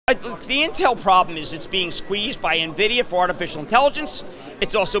Look, the Intel problem is it's being squeezed by Nvidia for artificial intelligence.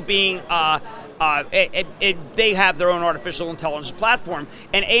 It's also being, they have their own artificial intelligence platform.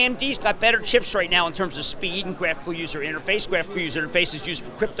 And AMD's got better chips right now in terms of speed and graphical user interface. Graphical user interface is used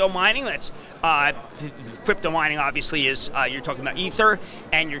for crypto mining. That's crypto mining obviously is, you're talking about Ether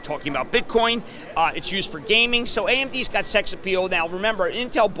and you're talking about Bitcoin. It's used for gaming. So AMD's got sex appeal. Now remember,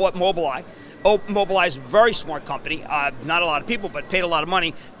 Intel bought Mobileye. Mobileye is a very smart company, not a lot of people, but paid a lot of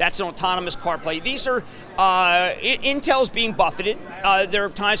money. That's an autonomous car play. These are, Intel's being buffeted. There are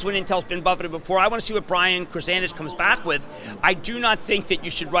times when Intel's been buffeted before. I want to see what Brian Krzanich comes back with. I do not think that you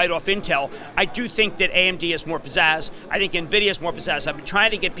should write off Intel. I do think that AMD has more pizzazz. I think Nvidia has more pizzazz. I've been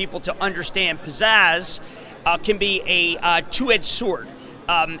trying to get people to understand pizzazz can be a two-edged sword.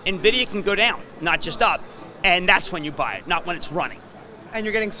 Nvidia can go down, not just up, and that's when you buy it, not when it's running. And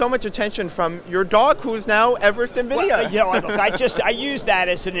you're getting so much attention from your dog, who's now Everest Nvidia. Well, look, I use that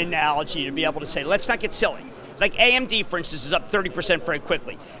as an analogy to be able to say, let's not get silly. Like AMD, for instance, is up 30% very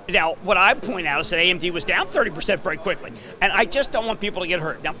quickly. Now, what I point out is that AMD was down 30% very quickly. And I just don't want people to get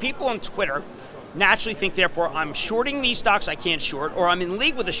hurt. Now, people on Twitter naturally think, therefore, I'm shorting these stocks I can't short, or I'm in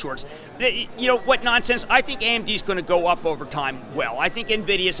league with the shorts. You know, what nonsense. I think AMD is going to go up over time well. I think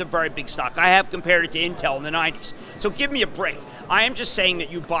Nvidia is a very big stock. I have compared it to Intel in the 90s. So give me a break. I am just saying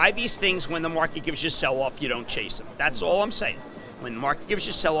that you buy these things when the market gives you sell-off, you don't chase them. That's all I'm saying. When the market gives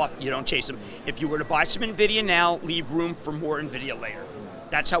you sell-off, you don't chase them. If you were to buy some Nvidia now, leave room for more Nvidia later.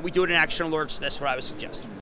 That's how we do it in Action Alerts. That's what I would suggest.